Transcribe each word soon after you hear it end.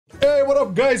what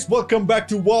up, guys? Welcome back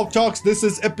to WoW Talks. This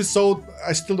is episode...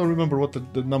 I still don't remember what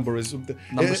the number is.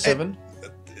 Number 7?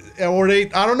 Or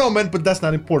 8. I don't know, man, but that's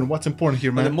not important. What's important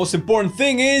here, man? And the most important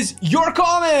thing is your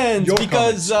comments!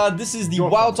 Because this is the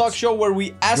WoW Talk show where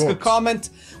we ask a comment,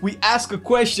 we ask a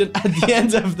question at the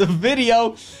end of the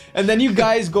video, and then you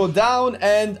guys go down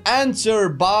and answer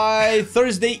by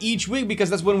Thursday each week, because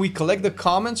that's when we collect the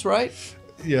comments, right?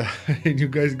 Yeah, and you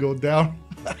guys go down.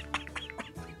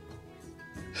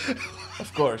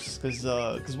 Of course,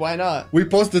 because why not? We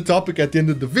post the topic at the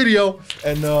end of the video,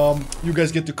 and you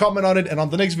guys get to comment on it, and on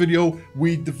the next video,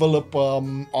 we develop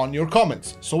on your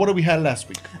comments. So what did we have last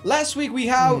week? Last week we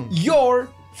have your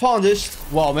fondest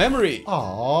WoW memory.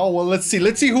 Oh, well, let's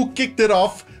see who kicked it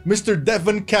off. Mr.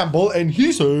 Devin Campbell, and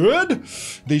he said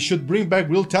they should bring back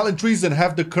real talent trees and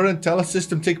have the current talent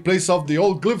system take place of the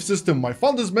old glyph system. My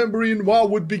fondest memory in WoW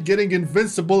would be getting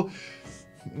invincible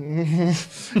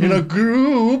in a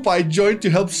group I joined to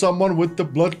help someone with the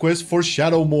blood quest for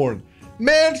Shadowmourne.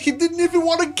 Man, he didn't even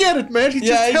want to get it, man. He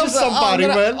just helped somebody,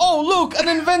 man. Oh, look, an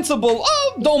invincible.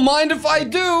 Oh, don't mind if I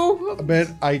do.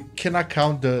 Man, I cannot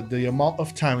count the amount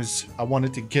of times I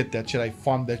wanted to get that shit. I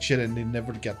farmed that shit and it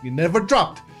never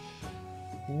dropped.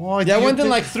 Why? Yeah, I went in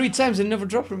like 3 times and never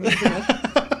dropped from it.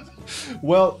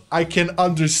 Well, I can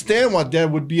understand why that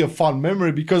would be a fun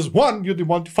memory, because 1, you didn't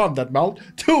want to farm that mount,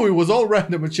 2, it was all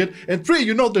random and shit, and 3,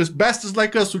 you know there's bastards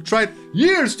like us who tried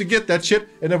years to get that shit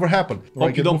and never happened.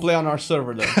 Hope you don't play on our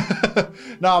server though.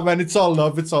 Nah, man, it's all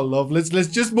love, it's all love. Let's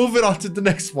just move it on to the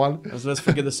next one. Let's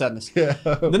forget the sadness. Yeah.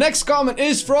 The next comment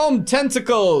is from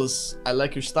Tentacles. I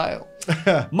like your style.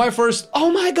 My first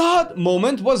oh my god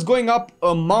moment was going up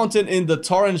a mountain in the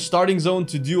Torrent starting zone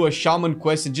to do a shaman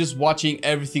quest and just watching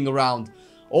everything around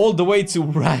all the way to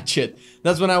Ratchet.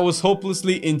 That's when I was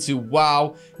hopelessly into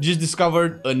WoW, just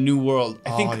discovered a new world.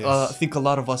 I think a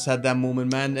lot of us had that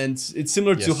moment, man, and it's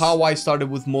similar to how I started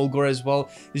with Mulgore as well.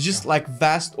 It's just like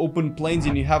vast open plains,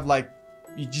 and you have like,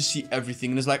 you just see everything,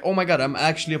 and it's like, oh my god, I'm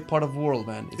actually a part of the world,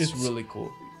 man. It's really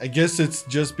cool. I guess it's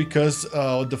just because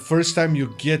the first time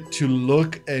you get to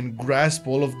look and grasp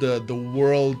all of the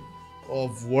World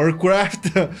of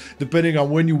Warcraft, depending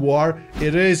on when you are,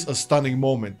 it is a stunning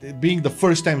moment. It being the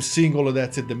first time seeing all of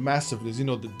that, the massiveness, you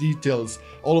know, the details,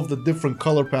 all of the different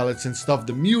color palettes and stuff,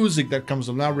 the music that comes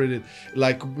narrated,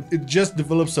 like, it just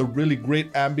develops a really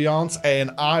great ambiance,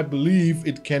 and I believe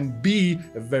it can be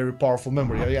a very powerful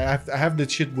memory. I have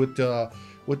that shit with the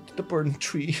burning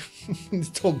tree.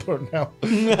 It's all burned now.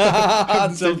 But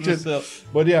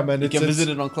yeah, man, you can visit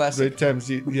it on Classic. Great times.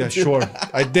 Yeah, sure.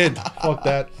 I did. Fuck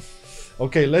that.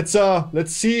 Okay, let's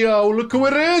see. Look who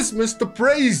it is, Mr.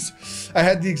 Praise. I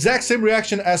had the exact same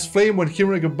reaction as Flame when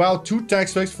hearing about 2 tag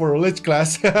specs for a Lich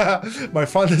class. My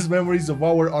fondest memories of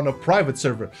WoW were on a private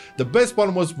server. The best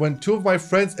one was when 2 of my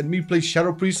friends and me played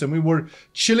Shadow Priest, and we were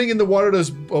chilling in the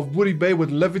waters of Woody Bay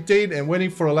with Levitate and waiting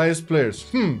for Alliance players.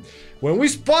 When we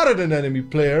spotted an enemy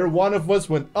player, one of us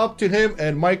went up to him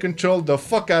and mind-controlled the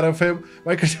fuck out of him.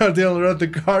 Mind-controlled didn't run the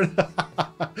guard.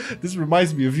 This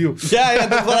reminds me of you. Yeah,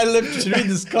 that's what I lived to read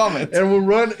this comment. And we'll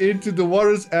run into the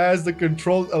waters as the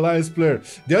controlled Alliance player.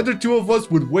 The other 2 of us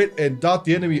would wait and dot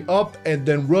the enemy up and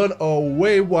then run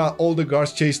away while all the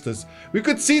guards chased us. We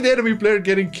could see the enemy player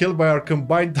getting killed by our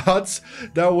combined dots.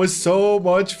 That was so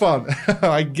much fun.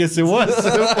 I guess it was.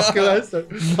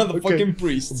 Motherfucking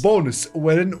priest. Bonus.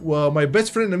 When my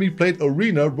best friend and me played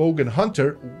Arena, Rogue, and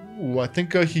Hunter. Ooh, I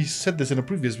think he said this in a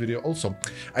previous video also.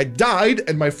 I died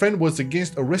and my friend was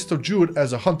against a Resto Druid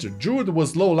as a Hunter. Druid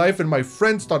was low life and my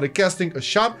friend started casting a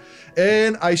shot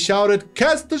and I shouted,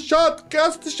 cast the shot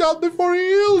before he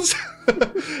heals.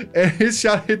 And his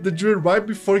shot hit the Druid right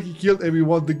before he killed and we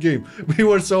won the game. We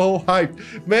were so hyped.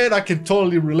 Man, I can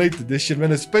totally relate to this shit,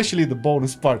 man, especially the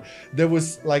bonus part. There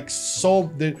was like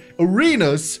the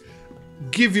arenas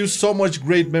give you so much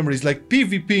great memories, like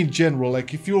PvP in general.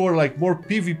 Like if you were like more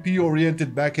PvP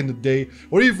oriented back in the day,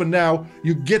 or even now,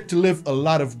 you get to live a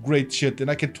lot of great shit,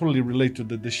 and I can totally relate to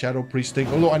the Shadow Priest thing.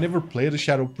 Although I never played a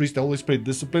Shadow Priest, I always played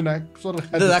Discipline. I sort of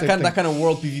had that kind of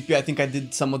world PvP. I think I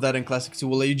did some of that in Classic too.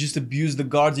 Well, you just abuse the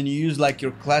guards and you use like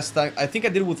your class type. I think I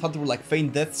did it with Hunter with like Feign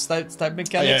Death type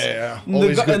mechanics. Yeah.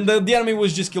 And the enemy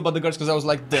was just killed by the guards because I was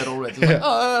like dead already.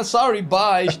 Like, sorry,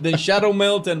 bye. Then Shadow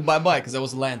Melt and bye because I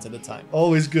was Lance at the time.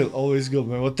 Always good. Always good,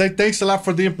 man. Well, thanks a lot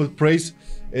for the input, Praise.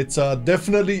 It's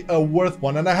definitely a worth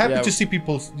one, and I'm happy to see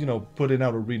people, you know, putting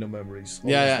out arena memories.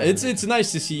 It's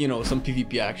nice to see, you know, some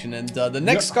PvP action. And the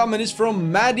next comment is from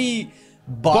Maddie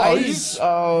Buys.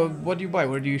 What do you buy?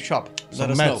 Where do you shop?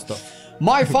 Let us know. Stuff.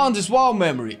 My fondest WoW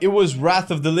memory, it was Wrath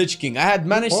of the Lich King. I had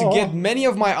managed to get many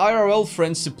of my IRL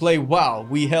friends to play WoW.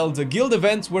 We held a guild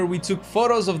event where we took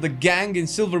photos of the gang in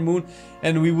Silvermoon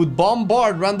and we would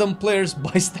bombard random players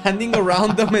by standing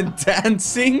around them and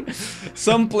dancing.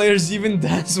 Some players even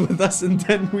danced with us and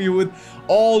then we would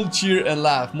all cheer and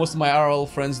laugh. Most of my IRL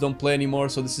friends don't play anymore,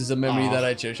 so this is a memory that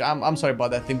I cherish. I'm sorry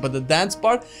about that thing, but the dance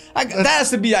part, that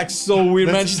has to be like so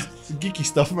weird, man. Geeky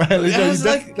stuff,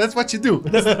 man. That's what you do.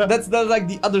 That's like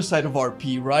the other side of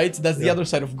RP, right? That's the other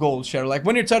side of gold share. Like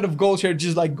when you're tired of gold share,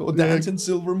 just like go dance in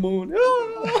Silvermoon.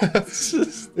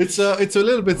 It's a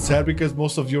little bit sad because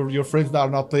most of your friends are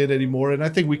not playing anymore, and I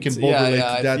think we can both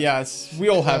relate to that. Yes, we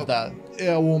all have that.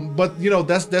 Yeah, well, but you know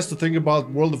that's the thing about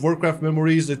World of Warcraft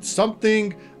memories. It's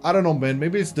something, I don't know, man.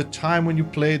 Maybe it's the time when you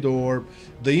played or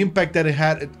the impact that it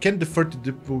had. It can differ to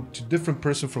different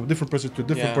person, from different person to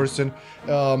different person.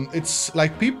 It's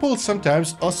like people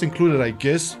sometimes, us included, I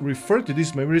guess, refer to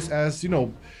these memories as, you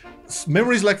know,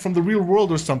 memories like from the real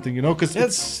world or something, you know, because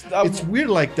it's weird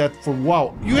like that for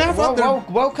WoW. You have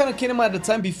WoW kind of came at a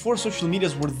time before social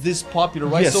medias were this popular,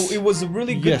 right? Yes. So it was a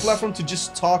really good platform to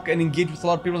just talk and engage with a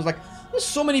lot of people. It's like, there's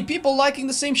so many people liking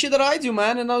the same shit that I do,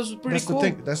 man, and that was pretty cool.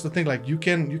 That's the thing. Like you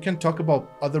can talk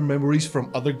about other memories from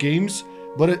other games,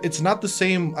 but it's not the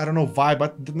same, I don't know, vibe,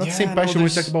 but not the same passion when we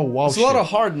talk about WoW. There's a lot of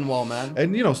heart in WoW, man.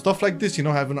 And you know, stuff like this, you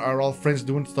know, having our friends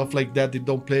doing stuff like that, they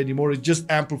don't play anymore, it just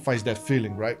amplifies that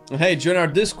feeling, right? Hey, join our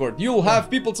Discord. You'll have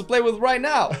people to play with right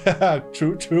now.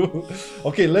 True.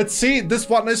 Okay, let's see. This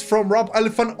one is from Rob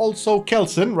Elephant, also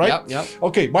Kelson, right? Yep.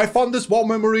 Okay, my fondest WoW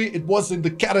memory, it was in the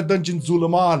Kata dungeon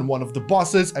Zulaman. One of the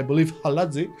bosses, I believe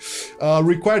Haladze,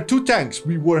 required 2 tanks.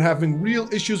 We were having real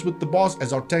issues with the boss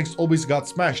as our tanks always got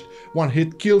smashed. One hit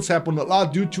kills happened a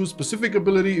lot due to a specific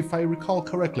ability, if I recall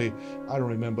correctly. I don't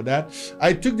remember that.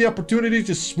 I took the opportunity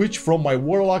to switch from my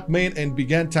Warlock main and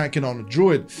began tanking on a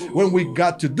Druid. When we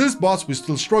got to this boss, we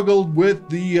still struggled with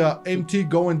the MT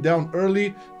going down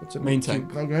early. What's it? Main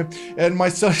tank. Okay. And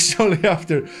myself shortly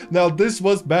after. Now, this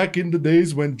was back in the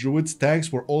days when Druid's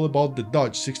tanks were all about the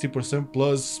dodge. 60%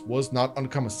 plus was not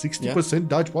uncommon. 60%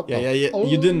 dodge? What the? Oh.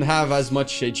 You didn't have as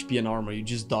much HP and armor. You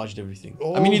just dodged everything.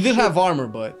 I mean, you did have armor,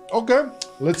 but... Okay.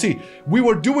 Let's see. We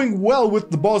were doing well with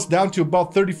the boss down to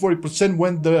about 30-40%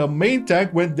 when the main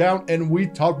tank went down and we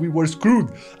thought we were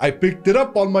screwed. I picked it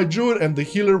up on my Druid and the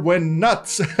healer went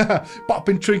nuts.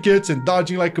 Popping trinkets and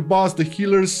dodging like a boss. The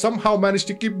healers somehow managed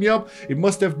to keep me up. It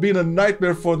must have been a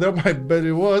nightmare for them. I bet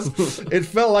it was. It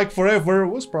felt like forever. It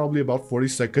was probably about 40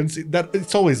 seconds.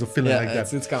 It's always a feeling like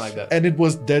that. It's kind of like that. And it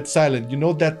was dead silent. You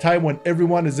know that time when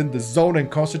everyone is in the zone and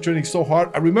concentrating so hard?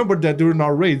 I remember that during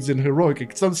our raids in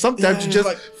Heroic. Sometimes you just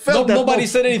like felt that nobody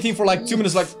said anything for like 2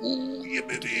 minutes, like...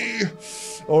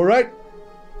 All right.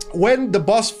 When the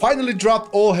boss finally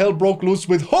dropped, all hell broke loose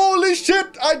with holy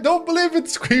shit, I don't believe it,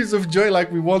 screams of joy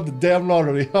like we won the damn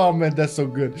lottery. Oh man, that's so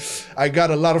good. I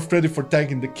got a lot of credit for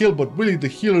tanking the kill, but really the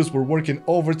healers were working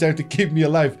overtime to keep me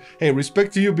alive. Hey,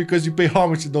 respect to you because you pay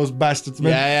homage to those bastards,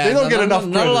 man. They don't get enough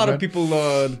credit, not a lot of people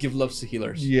give loves to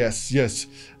healers. Yes.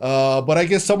 But I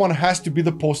guess someone has to be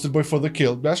the poster boy for the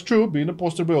kill. That's true, being a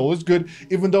poster boy always good.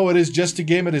 Even though it is just a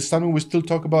game, it is something we still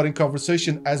talk about in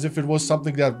conversation as if it was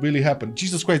something that really happened.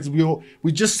 Jesus Christ,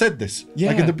 we just said this,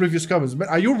 like in the previous comments. Man,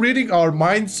 are you reading our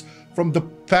minds from the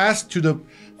past to the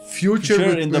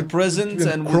future in the present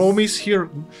and chromies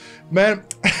here, man?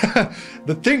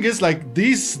 The thing is, like,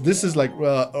 this is like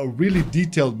a really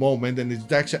detailed moment, and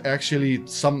it's actually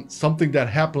something that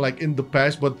happened like in the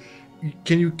past, but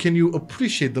can you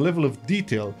appreciate the level of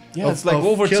detail? Yeah, it's like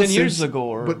over 10 years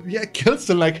ago. But yeah,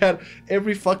 Kelson like had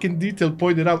every fucking detail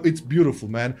pointed out. It's beautiful,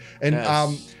 man. And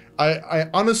I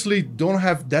honestly don't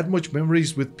have that much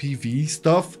memories with PvE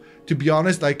stuff, to be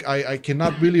honest. Like I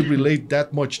cannot really relate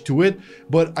that much to it,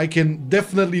 but I can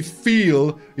definitely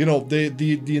feel, you know,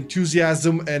 the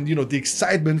enthusiasm and, you know, the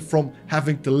excitement from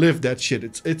having to live that shit.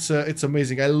 It's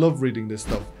amazing. I love reading this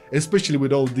stuff, especially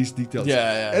with all these details.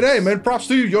 Yeah. And hey, man, props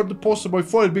to you. You're the poster boy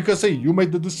for it because, hey, you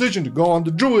made the decision to go on the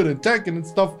Druid and tanking and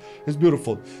stuff. It's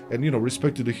beautiful. And, you know,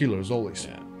 respect to the healers always.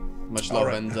 Yeah. Much love,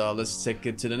 and let's take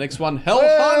it to the next one. Hell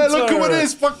Hunter! Look who it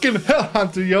is, fucking Hell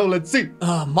Hunter, yo, let's see.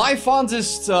 My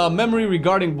fondest memory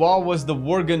regarding WoW was the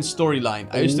Worgen storyline.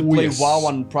 I used to play WoW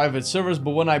on private servers,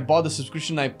 but when I bought the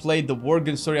subscription, I played the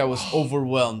Worgen story, I was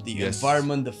overwhelmed. The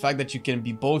environment, the fact that you can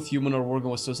be both human or Worgen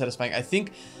was so satisfying. I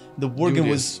think the Worgen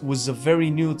was a very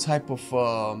new type of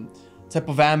type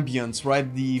of ambience,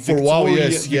 right? The For WoW,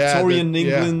 yes, Victorian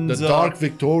England, the dark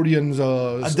Victorians.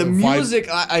 the music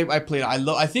I played.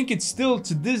 I think it's still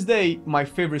to this day my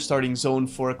favorite starting zone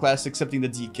for a class, excepting the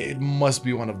DK. It must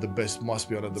be one of the best. Must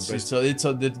be one of the best.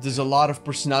 There's a lot of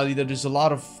personality there. There's a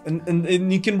lot of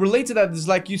and you can relate to that. It's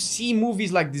like you see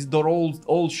movies like these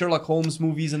old Sherlock Holmes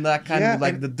movies and that kind of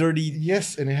like the dirty.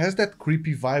 Yes, and it has that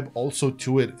creepy vibe also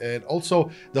to it, and also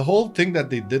the whole thing that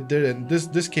they did there. And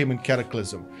this came in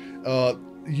Cataclysm.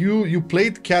 You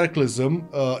played Cataclysm.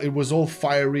 It was all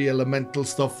fiery elemental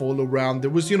stuff all around. There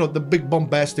was, the big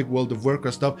bombastic World of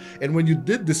Warcraft stuff. And when you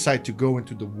did decide to go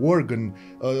into the Worgen,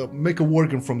 make a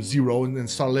Worgen from zero and then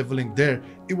start leveling there,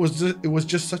 it was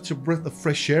just such a breath of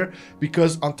fresh air,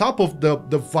 because on top of the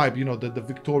vibe, the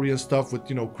Victorian stuff with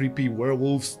creepy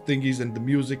werewolves thingies and the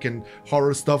music and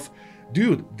horror stuff.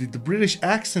 Dude, the British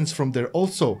accents from there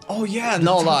also. Oh yeah,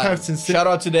 no lie. Shout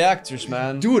out to the actors,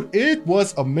 man. Dude, it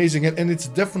was amazing, and it's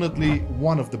definitely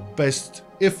one of the best,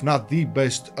 if not the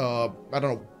best, I don't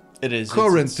know, it is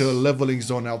current leveling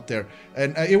zone out there.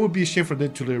 And it would be a shame for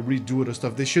them to redo it or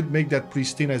stuff. They should make that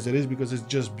pristine as it is, because it's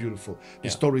just beautiful.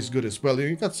 The story is good as well.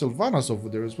 You got Sylvanas over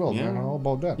there as well, man. How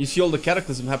about that? You see all the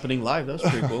Cataclysm happening live. That's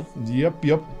pretty cool. Yep.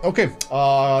 Okay,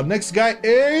 next guy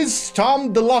is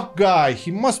Tom the Lock guy.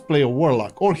 He must play a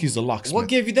Warlock, or he's a locksmith. What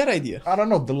gave you that idea? I don't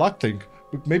know, the lock thing.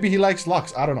 Maybe he likes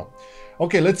locks, I don't know.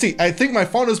 Okay, let's see. I think my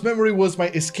fondest memory was my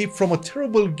escape from a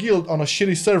terrible guild on a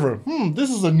shitty server.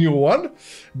 This is a new one.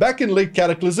 Back in late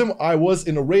Cataclysm, I was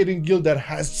in a raiding guild that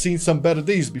has seen some better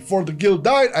days. Before the guild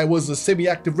died, I was a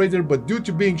semi-active raider, but due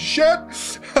to being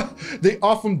shit, they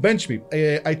often bench me.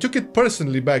 I took it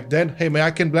personally back then. Hey man,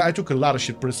 I took a lot of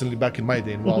shit personally back in my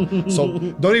day in WoW, so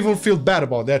don't even feel bad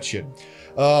about that shit.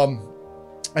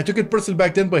 I took it personally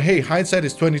back then, but hey, hindsight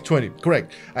is 2020.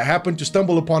 Correct. I happened to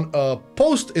stumble upon a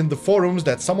post in the forums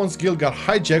that someone's guild got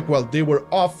hijacked while they were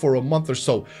off for a month or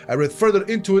so. I read further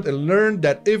into it and learned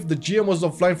that if the GM was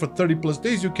offline for 30+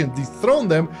 days, you can dethrone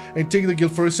them and take the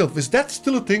guild for yourself. Is that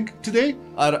still a thing today?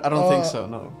 I don't think so,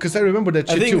 no. Because I remember that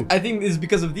shit too. I think it's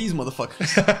because of these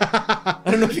motherfuckers. I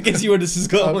don't know if you can see where this is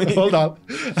going. Hold on.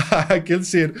 I can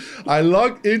see it. I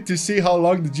logged in to see how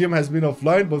long the GM has been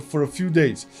offline, but for a few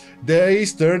days.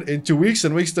 Days turned into weeks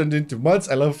and weeks turned into months.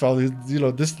 I love how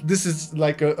this is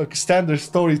like a standard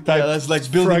story type. Yeah, that's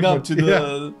like building up to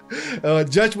the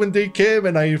Judgment Day came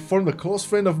and I informed a close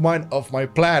friend of mine of my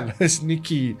plan.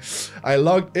 Sneaky. I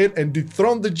logged in and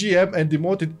dethroned the GM and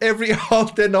demoted every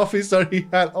alt 10 officer he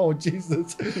had. Oh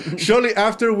Jesus. Shortly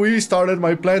after we started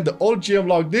my plan, the old GM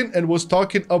logged in and was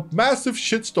talking a massive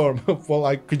shitstorm.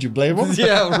 Well, could you blame him?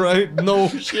 Yeah, right. No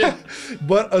shit.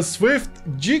 But a swift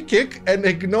G kick and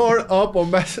ignore up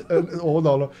on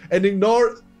and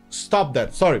ignore. Stop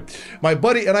that. Sorry. My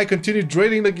buddy and I continued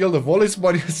draining the guild of all his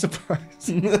money and supplies.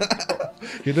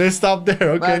 You didn't stop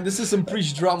there, okay? Man, this is some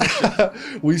preach drama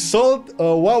shit. We sold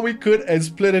what we could and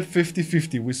split it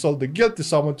 50-50. We sold the guild to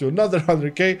someone to another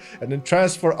 100k and then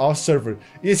transfer our server.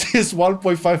 It is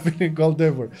 1.5 million gold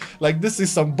ever. Like, this is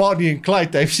some Bonnie and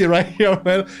Clyde type shit right here,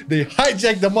 man. They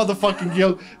hijacked the motherfucking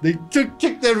guild. They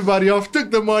kicked everybody off,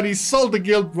 took the money, sold the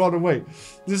guild, run away.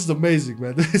 This is amazing,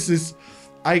 man. This is...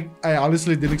 I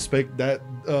honestly didn't expect that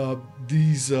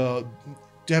to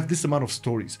have this amount of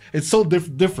stories. It's so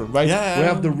different, right? Yeah. We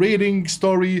have the raiding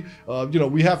story,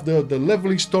 we have the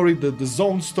leveling story, the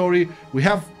zone story, we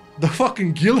have the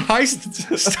fucking guild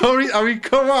heist story. I mean,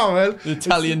 come on, man. The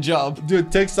Italian job.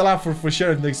 Dude, thanks a lot for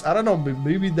sharing things. I don't know,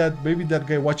 maybe that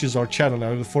guy watches our channel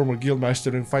now, the former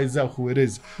guildmaster, and finds out who it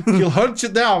is. He'll hunt you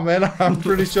down, man. I'm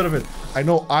pretty sure of it. I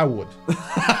know I would.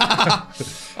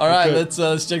 All right, let's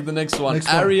check the next one.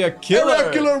 Area Killer.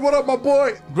 Area Killer, what up, my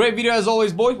boy? Great video as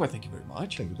always, boy. Why, thank you very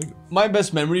much. Thank you. My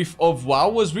best memory of WoW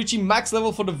was reaching max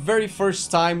level for the very first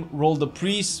time. Rolled the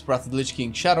Priest, Wrath of the Lich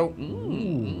King Shadow.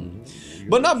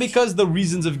 But not because the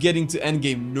reasons of getting to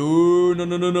endgame.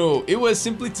 No. It was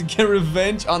simply to get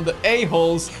revenge on the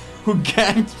a-holes who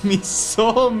ganked me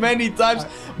so many times.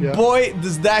 Boy,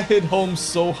 does that hit home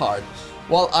so hard.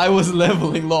 While I was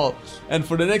leveling, lol. And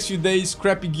for the next few days,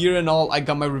 crappy gear and all, I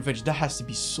got my revenge. That has to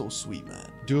be so sweet,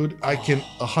 man. Dude, I can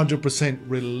 100%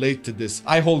 relate to this.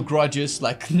 I hold grudges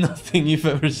like nothing you've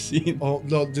ever seen. Oh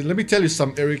no, dude, let me tell you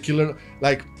some Area Killer,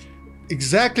 like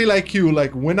exactly like you,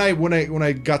 like when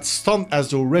I got stumped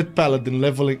as a red paladin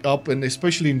leveling up, and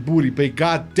especially in booty pay,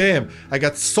 god damn, I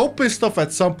got so pissed off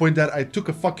at some point that I took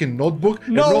a fucking notebook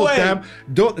and wrote down,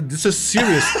 this is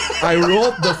serious. I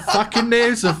wrote the fucking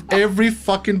names of every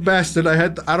fucking bastard I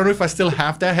had. I don't know if I still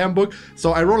have that handbook,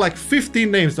 so I wrote like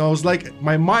 15 names, and I was like,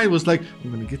 my mind was like,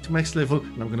 I'm gonna get to max level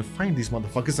and I'm gonna find these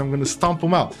motherfuckers, I'm gonna stomp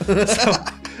them out. So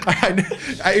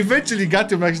I eventually got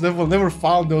to max level, never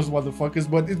found those motherfuckers,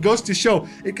 but it goes to show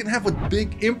it can have a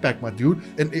big impact, my dude.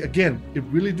 And again, it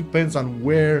really depends on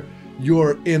where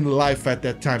you're in life at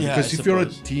that time. Yeah, because if you're a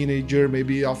teenager,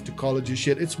 maybe off to college and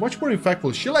shit, it's much more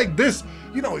impactful. Shit like this,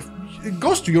 you know, if it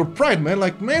goes to your pride, man.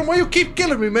 Like, man, why you keep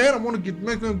killing me, man? I want to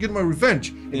get my revenge.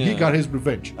 And he got his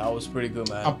revenge. That was pretty good,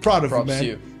 man. I'm proud of you,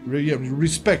 man. Yeah,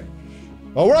 respect.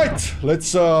 All right,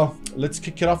 let's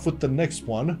kick it off with the next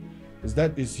one.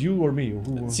 Is you or me?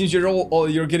 It seems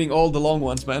you're getting all the long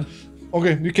ones, man.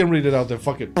 Okay, you can read it out there.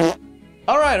 Fuck it.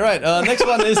 All right. Next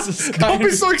one is Sky. Don't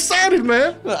be so excited,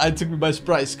 man. I took me by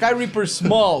surprise. Sky Reaper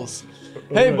Smalls.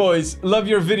 Hey boys, love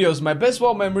your videos. My best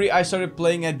WoW memory, I started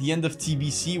playing at the end of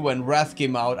TBC when Wrath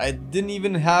came out. I didn't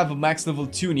even have a max level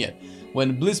tune yet.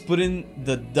 When Blizz put in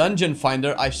the dungeon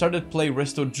finder, I started playing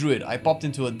Resto Druid. I popped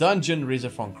into a dungeon, Razor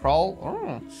from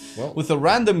Crawl, with a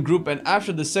random group, and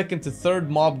after the second to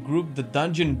third mob group, the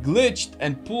dungeon glitched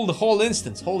and pulled the whole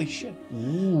instance. Holy shit.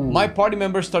 Ooh. My party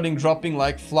members started dropping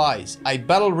like flies. I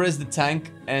battle res the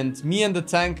tank, and me and the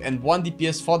tank and 1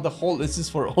 DPS fought the whole instance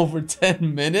for over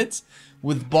 10 minutes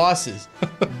with bosses.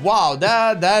 Wow,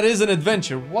 that is an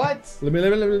adventure. What? Let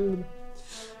me.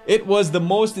 It was the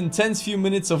most intense few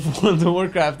minutes of World of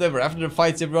Warcraft ever. After the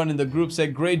fights, everyone in the group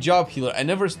said, "Great job, healer." I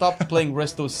never stopped playing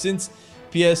Resto since.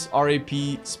 PS RAP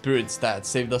Spirit Stats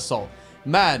saved us all.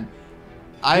 Man,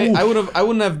 I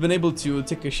wouldn't have been able to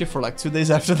take a shit for like 2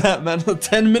 days after that, man.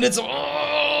 10 minutes of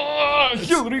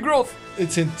heal regrowth.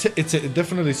 It's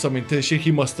definitely some intense shit.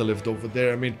 He must have lived over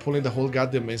there. I mean, pulling the whole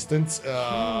goddamn instance.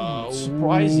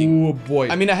 Surprising. Oh boy.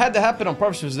 I mean, I had to happen on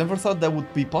purpose. Never thought that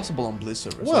would be possible on Blizz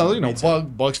servers. Well, you know,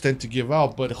 bugs tend to give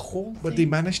out, but they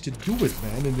managed to do it,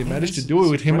 man, and they managed to do it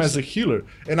with him as a healer.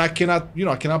 And I cannot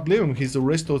blame him. He's a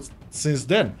resto since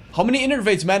then. How many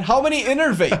innervates, man? How many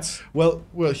innervates? well,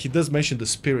 he does mention the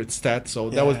spirit stat, so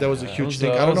that was a huge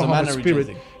thing. I don't know how much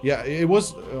spirit. Yeah, it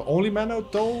was only mana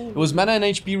though. It was mana and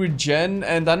HP regen,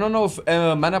 and I don't know if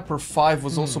mana per 5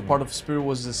 was also part of spirit,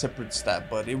 was a separate stat,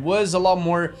 but it was a lot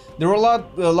more. There were a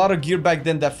lot of gear back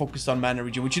then that focused on mana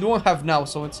regen, which you don't have now,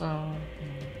 so it's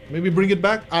maybe bring it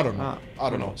back. I don't know. I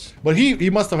don't know. But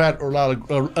he must have had a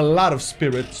lot of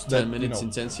spirits. 10 minutes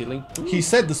intense healing. He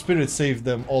said the spirit saved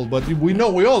them all, but we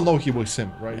all know he was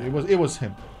him, right? It was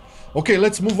him. Okay,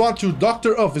 let's move on to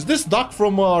Dr. Of. Is this Doc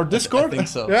from our Discord? I think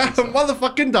so. Yeah,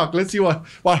 motherfucking Doc. Let's see what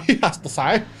he has to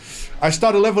say. I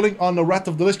started leveling on the Wrath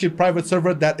of the Lich King private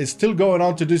server that is still going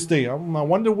on to this day. I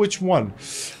wonder which one.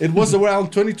 It was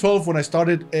around 2012 when I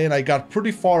started, and I got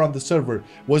pretty far on the server.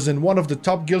 Was in one of the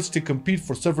top guilds to compete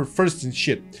for server first and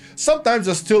shit. Sometimes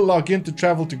I still log in to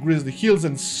travel to Grizzly Hills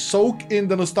and soak in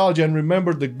the nostalgia and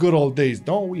remember the good old days.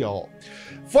 Don't we all?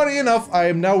 Funny enough, I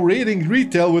am now raiding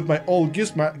retail with my old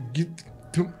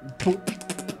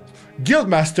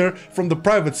Guildmaster from the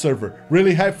private server.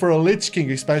 Really hyped for a Lich King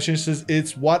expansion since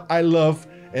it's what I love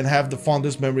and have the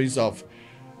fondest memories of.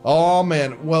 Oh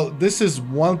man, well, this is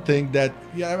one thing that,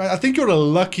 yeah, I think you're a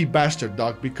lucky bastard,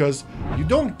 Doc, because you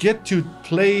don't get to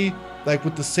play like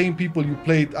with the same people you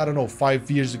played, I don't know,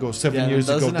 5 years ago, 7 years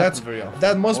ago.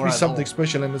 That must be something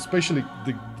special, and especially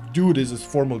the dude is his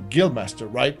former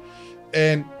Guildmaster, right?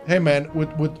 And hey man,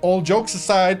 with all jokes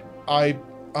aside, I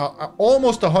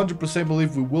almost 100%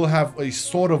 believe we will have a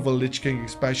sort of a Lich King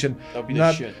expansion.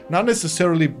 Not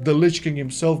necessarily the Lich King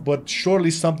himself, but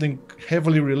surely something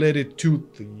heavily related to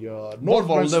the North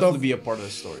will definitely be a part of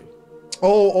the story.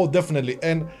 Oh, definitely.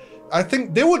 And I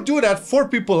think they would do that for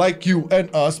people like you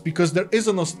and us, because there is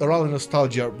a lot of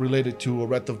nostalgia related to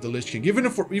Wrath of the Lich King. Even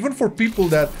for people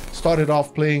that started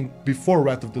off playing before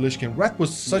Wrath of the Lich King, Wrath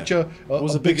was such a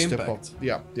big step up.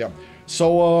 Yeah.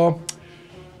 So,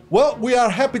 well, we are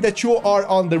happy that you are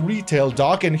on the retail,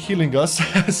 Doc, and healing us.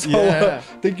 So,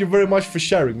 thank you very much for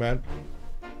sharing, man.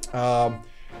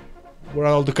 Where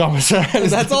are all the comments?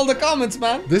 That's all the comments,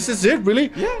 man. This is it,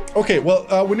 really? Yeah. Okay,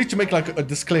 well, we need to make like a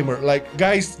disclaimer. Like,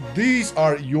 guys, these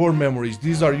are your memories.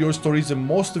 These are your stories, and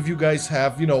most of you guys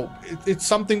have, you know, it's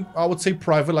something I would say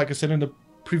private, like I said in the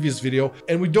previous video,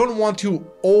 and we don't want to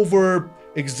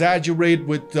exaggerate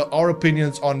with our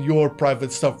opinions on your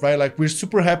private stuff, right? Like, we're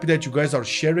super happy that you guys are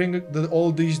sharing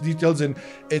all these details, and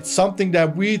it's something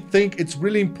that we think it's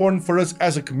really important for us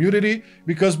as a community,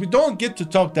 because we don't get to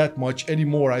talk that much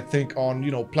anymore, I think, on,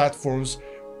 you know, platforms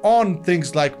on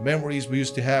things like memories we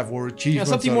used to have or achievements.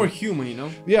 Yeah, something more human, you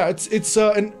know? Yeah, it's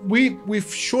and we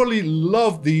surely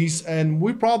love these, and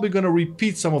we're probably gonna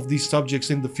repeat some of these subjects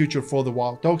in the future for the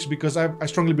WoW Talks, because I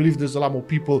strongly believe there's a lot more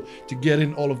people to get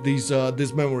in all of these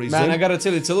memories. Man, I gotta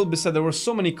tell you, it's a little bit sad. There were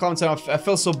so many comments, and I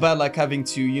felt so bad, like having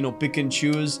to, you know, pick and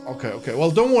choose. Okay.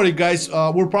 Well, don't worry, guys.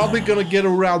 We're probably gonna get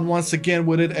around once again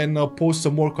with it and post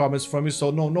some more comments from you.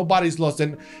 So nobody's lost.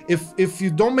 And if you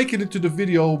don't make it into the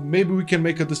video, maybe we can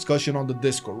make a discussion on the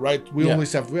Discord, right? We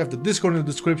have the Discord in the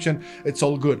description. It's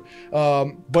all good.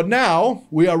 But now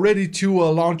we are ready to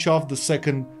launch off the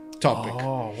second topic.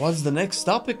 Oh, what's the next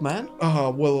topic, man?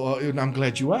 Well, I'm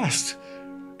glad you asked.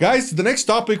 Guys, the next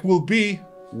topic will be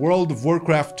World of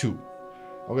Warcraft 2.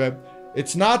 Okay?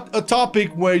 It's not a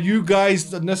topic where you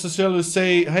guys necessarily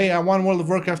say, hey, I want World of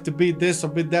Warcraft to be this or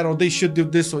be that, or they should do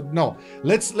this, or no.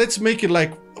 Let's make it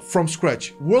like from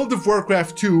scratch. World of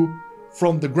Warcraft 2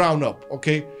 from the ground up,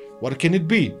 okay? What can it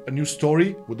be? A new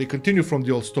story? Would they continue from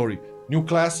the old story? New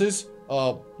classes?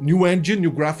 New engine,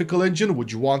 new graphical engine?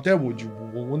 Would you want that?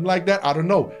 Wouldn't like that? I don't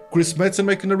know. Chris Metzen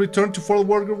making a return to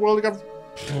World of Warcraft.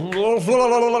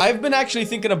 I've been actually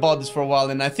thinking about this for a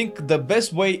while, and I think the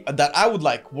best way that I would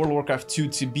like World of Warcraft 2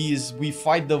 to be is we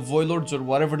fight the Voidlords or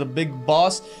whatever, the big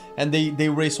boss, and they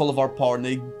erase all of our power and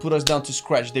they put us down to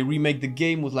scratch. They remake the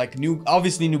game with like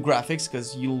obviously new graphics,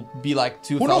 because you'll be like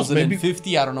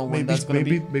 2050. I don't know when that's gonna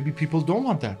be. Maybe people don't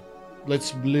want that.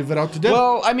 Let's leave it out to them.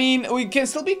 Well, I mean, we can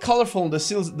still be colorful in the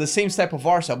same type of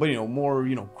art style, but you know, more,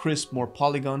 you know, crisp, more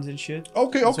polygons and shit.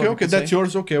 Okay, that's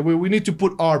yours. Okay, we need to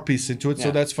put our piece into it,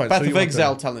 so that's fine. Path of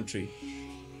Exile talent tree.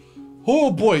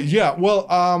 Oh boy, yeah. Well,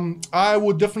 I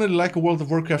would definitely like a World of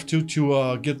Warcraft 2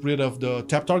 to get rid of the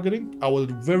tap targeting. I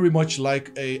would very much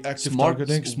like a active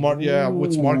targeting,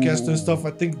 with smart cast and stuff.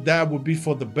 I think that would be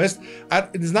for the best.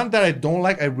 It's not that I don't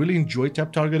like. I really enjoy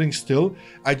tap targeting still.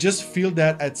 I just feel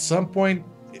that at some point,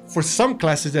 for some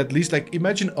classes at least, like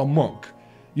imagine a monk,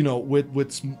 you know,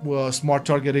 with smart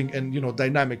targeting and, you know,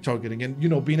 dynamic targeting, and, you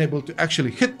know, being able to actually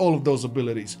hit all of those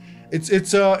abilities.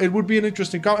 It would be an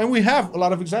interesting and we have a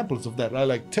lot of examples of that. I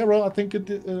like Terra. I think it's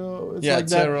like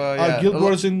Terra, that. Guild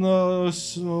Wars in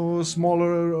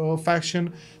smaller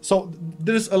faction. So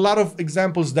there's a lot of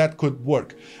examples that could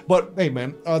work. But hey,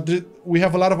 man, we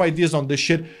have a lot of ideas on this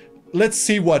shit. Let's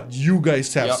see what you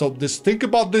guys have. So just think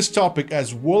about this topic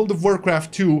as World of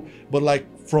Warcraft 2, but like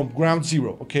from ground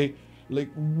zero. Okay. Like,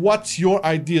 what's your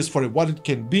ideas for it? What it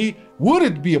can be? Would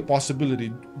it be a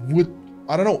possibility?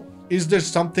 I don't know. Is there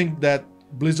something that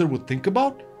Blizzard would think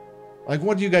about? Like,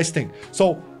 what do you guys think?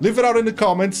 So leave it out in the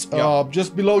comments.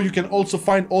 Just below, you can also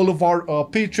find all of our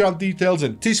Patreon details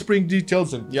and Teespring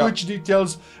details and Twitch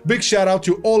details. Big shout out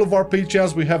to all of our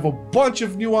Patreons. We have a bunch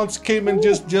of new ones came in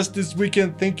just this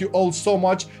weekend. Thank you all so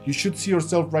much. You should see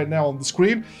yourself right now on the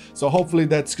screen. So hopefully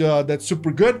that's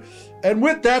super good. And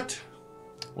with that,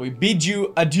 we bid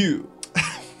you adieu.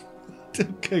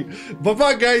 Okay.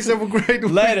 Bye-bye, guys. Have a great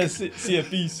week. Later. See ya.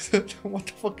 Peace. What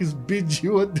the fuck is bid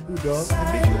you adieu, dog?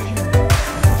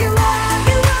 You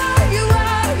are.